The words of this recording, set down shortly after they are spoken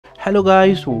Hello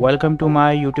guys, welcome to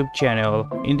my YouTube channel.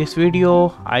 In this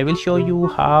video, I will show you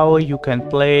how you can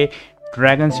play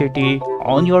Dragon City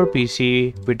on your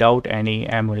PC without any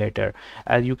emulator.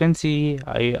 As you can see,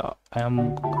 I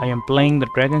am playing the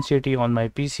Dragon City on my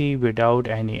PC without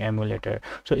any emulator.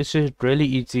 So it's just really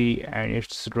easy and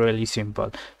it's really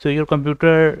simple. So your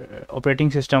computer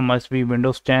operating system must be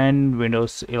Windows 10,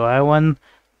 Windows 11,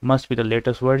 must be the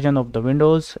latest version of the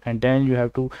Windows, and then you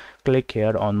have to click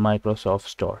here on Microsoft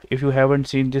Store. If you haven't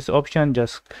seen this option,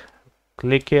 just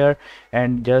click here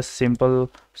and just simple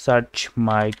search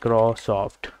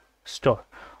Microsoft Store.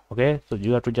 Okay, so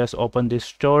you have to just open this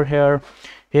store here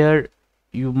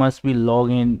you must be logged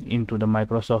into the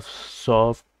Microsoft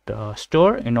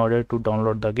store in order to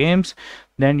download the games.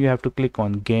 Then you have to click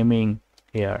on gaming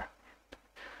here,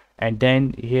 and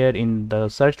then here in the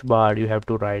search bar you have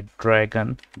to write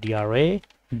Dragon,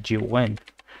 DRAGON,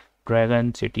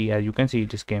 Dragon City. As you can see,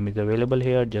 this game is available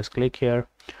here. Just click here,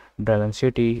 Dragon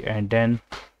City, and then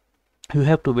you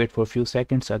have to wait for a few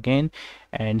seconds again,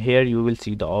 and here you will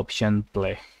see the option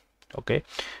play. Okay,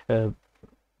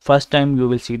 first time you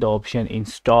will see the option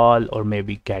install or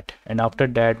maybe get, and after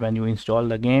that when you install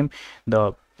the game,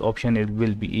 the option it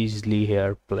will be easily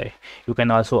here play. You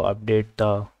can also update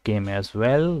the game as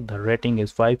well. The rating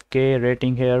is 5K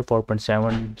rating here,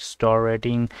 4.7 star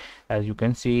rating. As you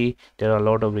can see, there are a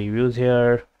lot of reviews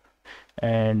here.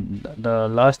 And the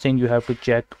last thing you have to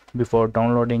check before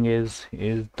downloading is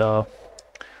the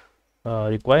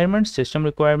requirements, system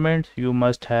requirements. You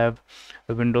must have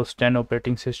a Windows 10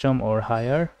 operating system or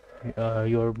higher.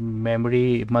 Your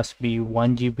memory must be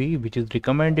 1 GB, which is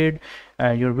recommended,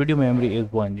 and your video memory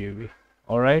is 1 GB.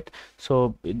 Alright,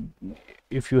 so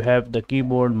if you have the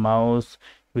keyboard, mouse,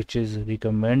 which is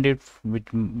recommended,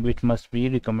 which must be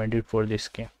recommended for this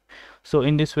game. So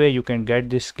in this way you can get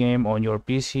this game on your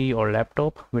PC or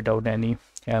laptop without any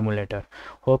emulator.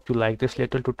 Hope you like this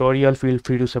little tutorial. Feel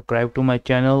free to subscribe to my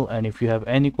channel, and if you have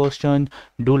any question,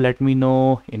 do let me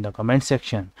know in the comment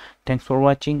section. Thanks for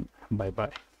watching. Bye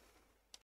bye.